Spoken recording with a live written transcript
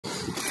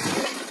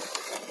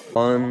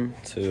1,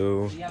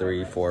 2,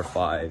 3, 4,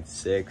 5,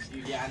 6.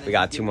 We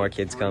got 2 more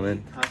kids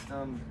coming.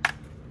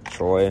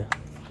 Troy,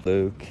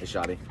 Luke, hey,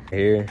 Shoddy.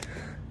 here,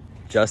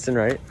 Justin,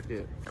 right? Yeah.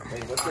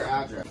 Hey, what's your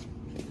address?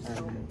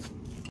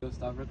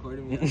 Stop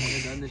recording me. I've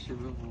never done this shit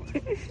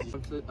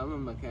before. I'm a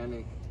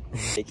mechanic.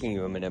 Taking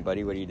you a minute,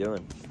 buddy. What are you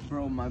doing?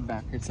 Bro, my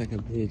back hurts like a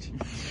bitch.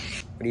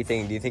 What do you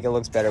think? Do you think it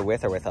looks better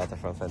with or without the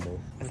front fender?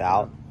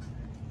 Without?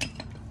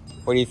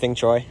 What do you think,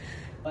 Troy?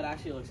 But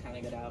actually, it looks kind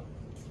of good out.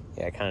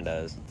 Yeah, it kind of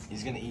does.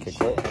 He's gonna eat Kick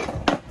shit. it.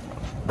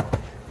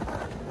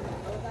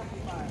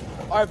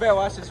 All right, Bear,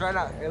 watch this right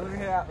now. Hey, let me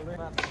hear that.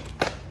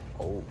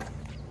 Oh.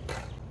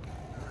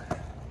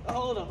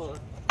 Hold on.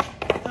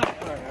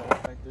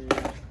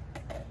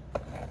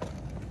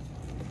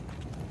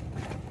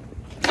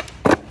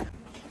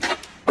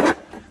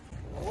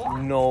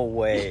 No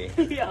way.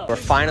 Yo. We're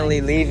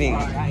finally leaving.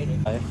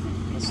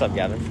 What's up,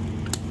 Gavin?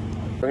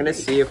 We're gonna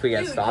see if we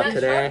get stopped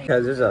today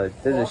because there's a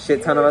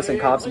shit ton of us and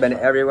cops have been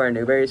everywhere in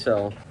Newberry.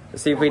 So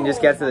let's see if we can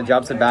just get to the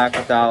jobs and back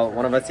without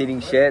one of us eating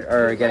shit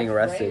or getting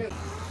arrested.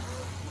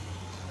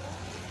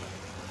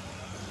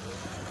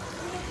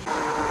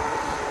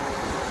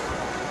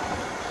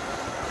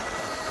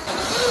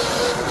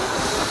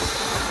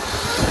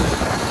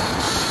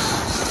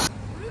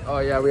 Oh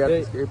yeah, we have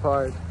the scary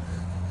part.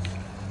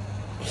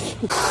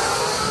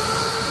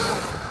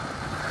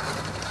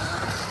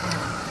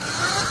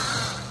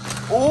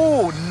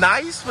 Oh,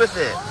 nice with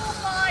it. Oh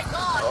my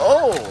god.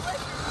 Oh.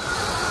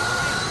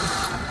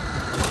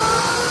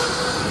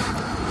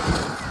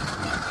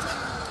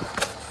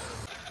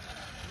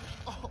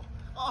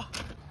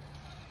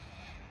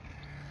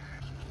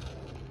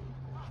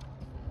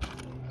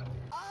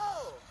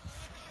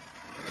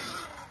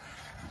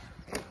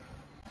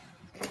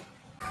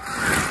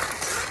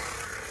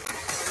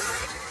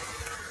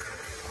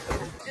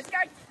 This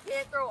guy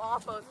can't throw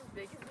offos as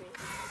big as me.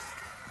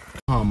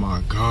 Oh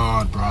my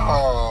god, bro.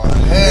 Oh,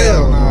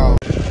 hell no.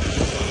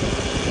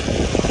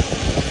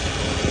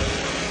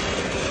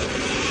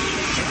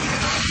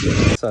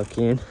 What's up,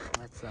 Keen?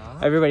 What's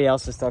up? Everybody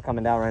else is still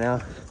coming down right now.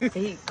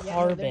 Fake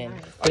carbon.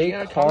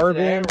 Fake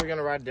carbon. We're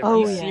gonna ride different.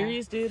 Oh, days. yeah.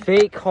 Serious, dude?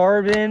 Fake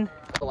carbon.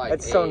 Like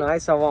That's so 8.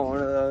 nice. I want one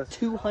of those.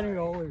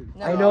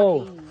 $200. I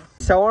know.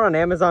 Sell one on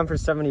Amazon for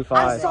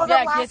 $75.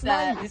 Yeah, get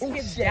that. This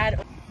kid's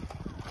dad.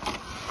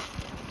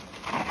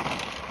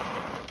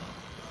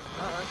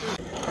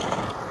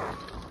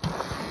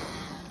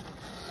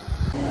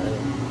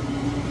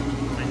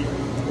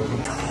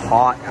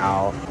 Hot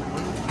out.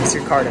 What's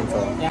your card info?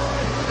 Yeah.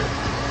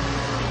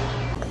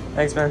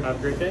 Thanks, man. Have a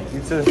great day.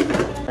 You too.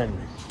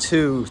 1,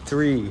 2,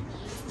 3,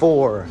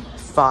 4,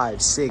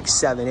 5, 6,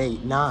 7,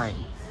 8, 9.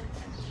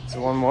 So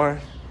one more?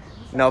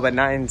 No, but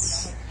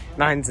nine's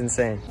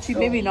insane. See,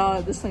 maybe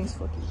not. This thing's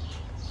fucking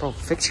Bro,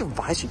 fix your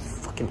visor, you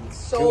fucking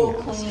so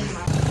goon. clean.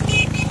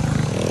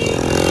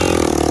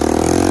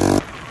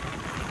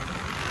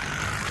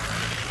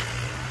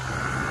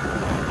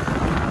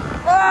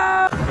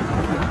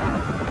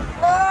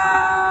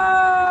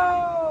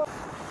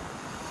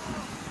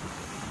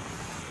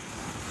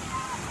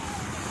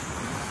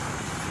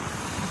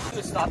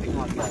 Just stopping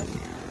on that.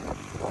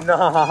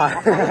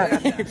 Nah.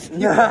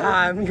 Nah,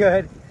 I'm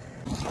good.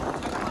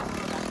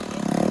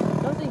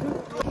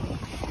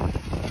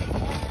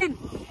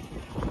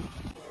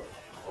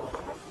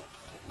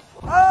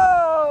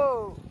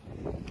 Oh!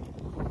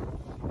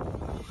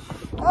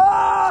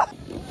 Oh!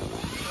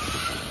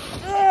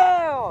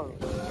 Damn!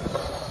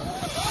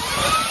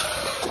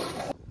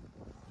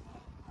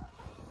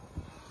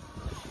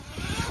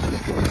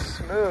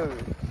 Smooth.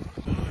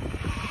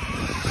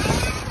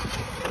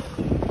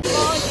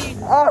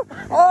 Oh!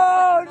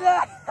 Oh,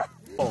 no!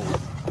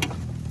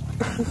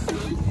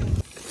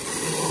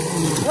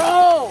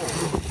 Bro!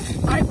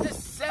 I have to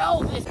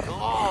sell this.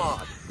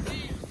 God.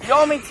 You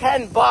owe me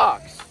 $10.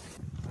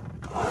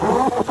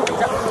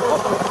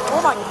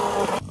 Oh my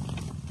god.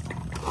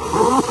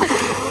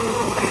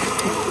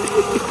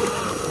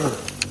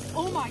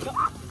 Oh my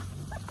god.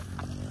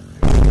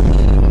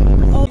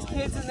 Oh, these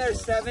kids in their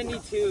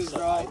 72s,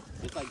 bro.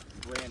 It's like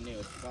brand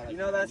new. You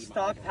know that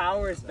stock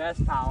power is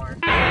best power.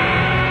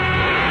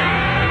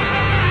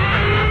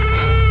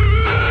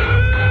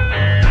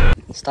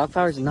 Stock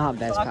power is not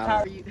best Stock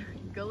power.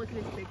 Go look at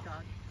his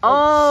TikTok.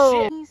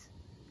 Oh!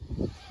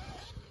 Oh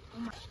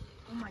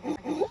my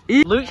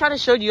god. Luke tried to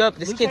show you up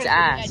this kid's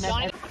ass. Oh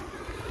my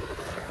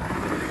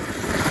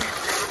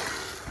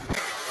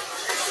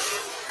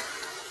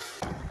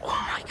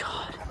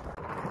god.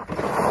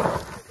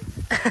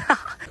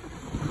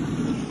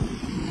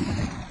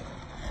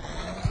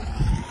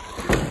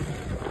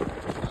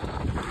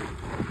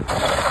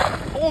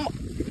 Oh my.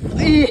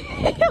 Ew,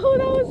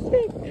 that was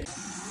sick.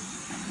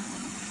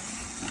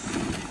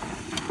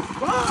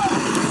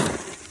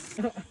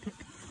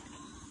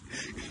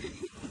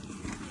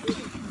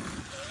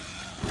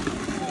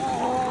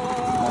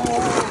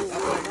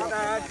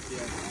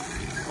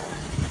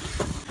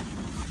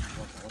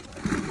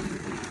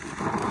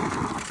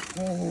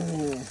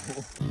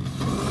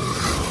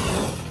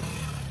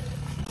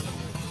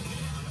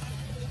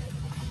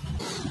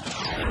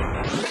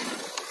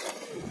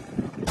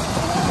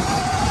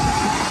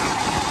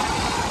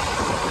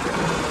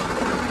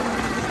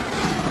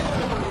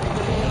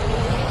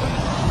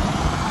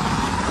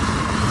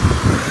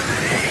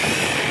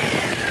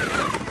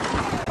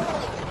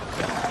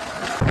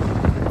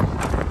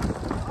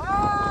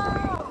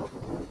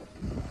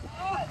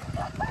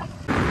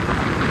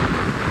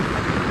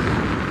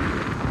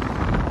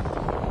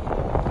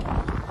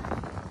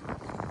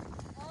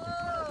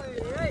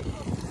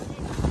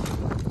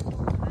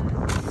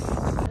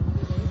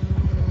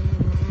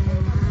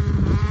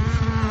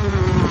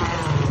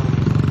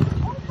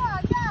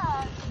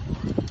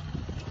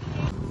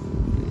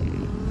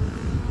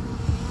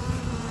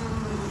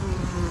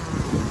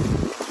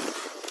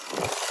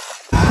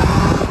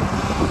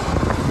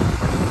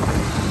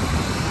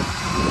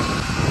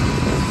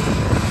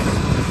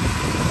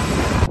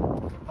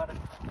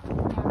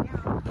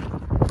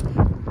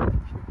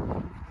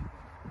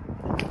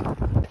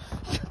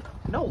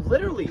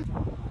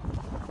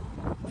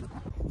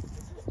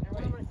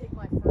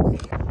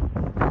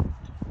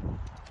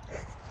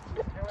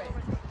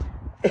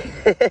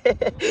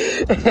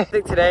 I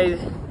think today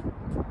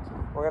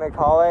we're gonna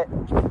call it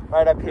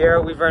right up here.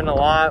 We've learned a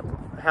lot,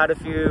 had a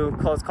few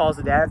close calls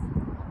to death.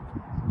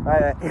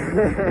 Right.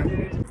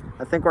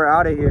 I think we're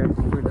out of here.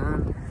 We're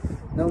done.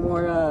 No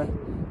more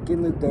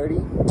getting Luke dirty.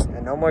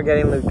 And no more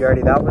getting Luke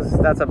dirty.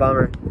 That's a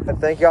bummer. But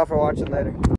thank you all for watching. Later.